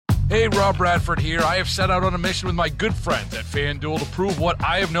Hey, Rob Bradford here. I have set out on a mission with my good friends at FanDuel to prove what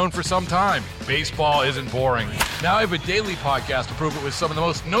I have known for some time. Baseball isn't boring. Now I have a daily podcast to prove it with some of the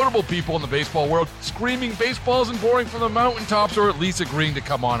most notable people in the baseball world, screaming baseball isn't boring from the mountaintops, or at least agreeing to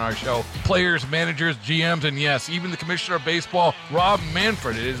come on our show. Players, managers, GMs, and yes, even the commissioner of baseball, Rob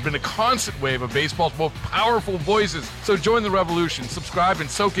Manfred. It has been a constant wave of baseball's most powerful voices. So join the revolution. Subscribe and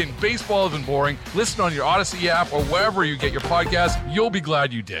soak in Baseball Isn't Boring. Listen on your Odyssey app or wherever you get your podcasts. You'll be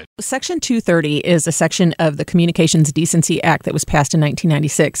glad you did. Section 230 is a section of the Communications Decency Act that was passed in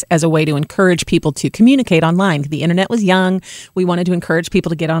 1996 as a way to encourage people to communicate online. The internet was young. We wanted to encourage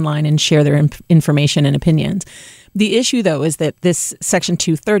people to get online and share their information and opinions. The issue, though, is that this Section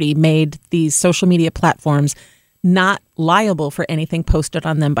 230 made these social media platforms not liable for anything posted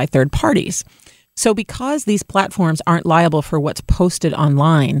on them by third parties. So because these platforms aren't liable for what's posted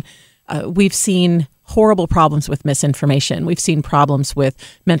online, we've seen horrible problems with misinformation. We've seen problems with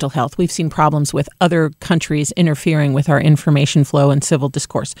mental health. We've seen problems with other countries interfering with our information flow and civil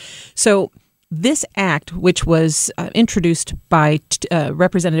discourse. So this act, which was introduced by a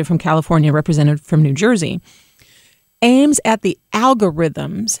representative from California, representative from New Jersey, aims at the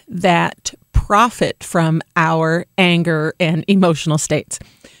algorithms that profit from our anger and emotional states.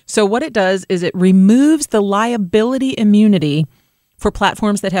 So what it does is it removes the liability immunity for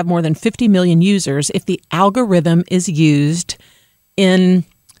platforms that have more than 50 million users if the algorithm is used in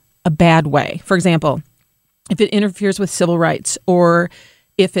a bad way. For example, if it interferes with civil rights, or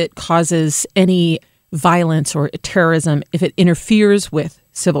if it causes any violence or terrorism, if it interferes with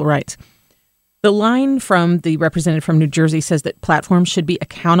civil rights. The line from the representative from New Jersey says that platforms should be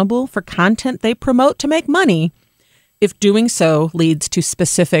accountable for content they promote to make money if doing so leads to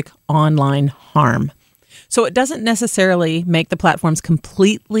specific online harm. So it doesn't necessarily make the platforms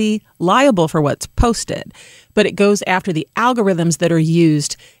completely liable for what's posted, but it goes after the algorithms that are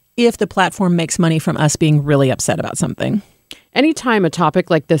used if the platform makes money from us being really upset about something. Anytime a topic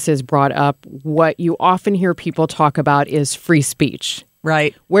like this is brought up, what you often hear people talk about is free speech.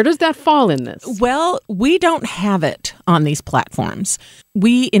 Right. Where does that fall in this? Well, we don't have it on these platforms.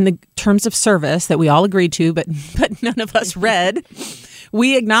 We, in the terms of service that we all agreed to, but none of us read,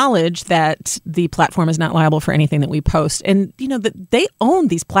 we acknowledge that the platform is not liable for anything that we post. And, you know, that they own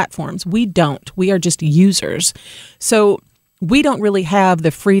these platforms. We don't. We are just users. So we don't really have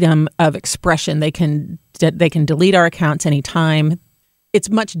the freedom of expression. They can delete our accounts anytime. It's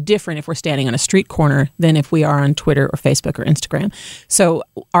much different if we're standing on a street corner than if we are on Twitter or Facebook or Instagram. So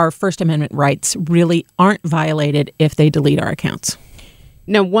our First Amendment rights really aren't violated if they delete our accounts.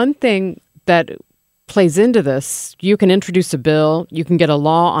 Now, one thing that plays into this, you can introduce a bill, you can get a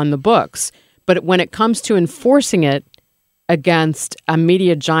law on the books, but when it comes to enforcing it against a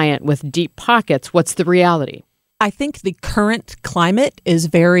media giant with deep pockets, what's the reality? I think the current climate is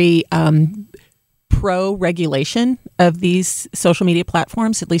very pro-regulation of these social media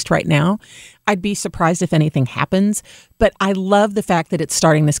platforms, at least right now. I'd be surprised if anything happens, but I love the fact that it's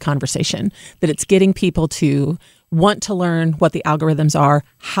starting this conversation, that it's getting people to want to learn what the algorithms are,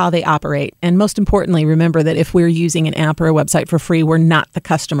 how they operate, and most importantly, remember that if we're using an app or a website for free, we're not the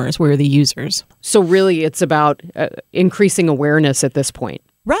customers, we're the users. So really, it's about increasing awareness at this point.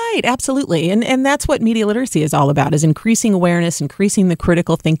 Right, absolutely. And that's what media literacy is all about, is increasing awareness, increasing the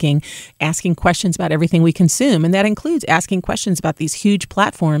critical thinking, asking questions about everything we consume. And that includes asking questions about these huge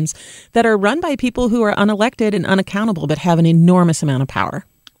platforms that are run by people who are unelected and unaccountable, but have an enormous amount of power.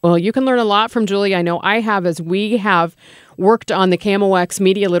 Well, you can learn a lot from Julie. I know I have, as we have worked on the KMOX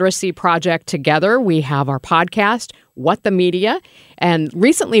Media Literacy Project together. We have our podcast, What the Media, and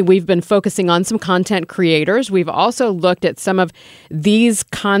recently we've been focusing on some content creators. We've also looked at some of these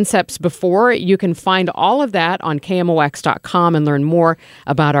concepts before. You can find all of that on KMOX.com and learn more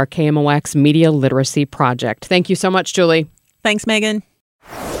about our KMOX Media Literacy Project. Thank you so much, Julie. Thanks, Megan.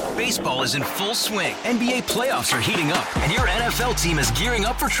 Baseball is in full swing. NBA playoffs are heating up, and your NFL team is gearing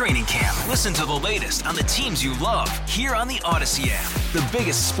up for training camp. Listen to the latest on the teams you love here on the Odyssey app. The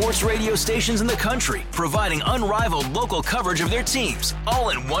biggest sports radio stations in the country, providing unrivaled local coverage of their teams, all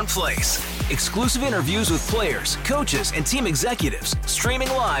in one place. Exclusive interviews with players, coaches, and team executives, streaming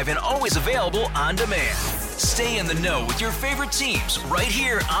live and always available on demand. Stay in the know with your favorite teams right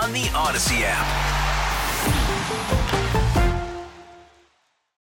here on the Odyssey app.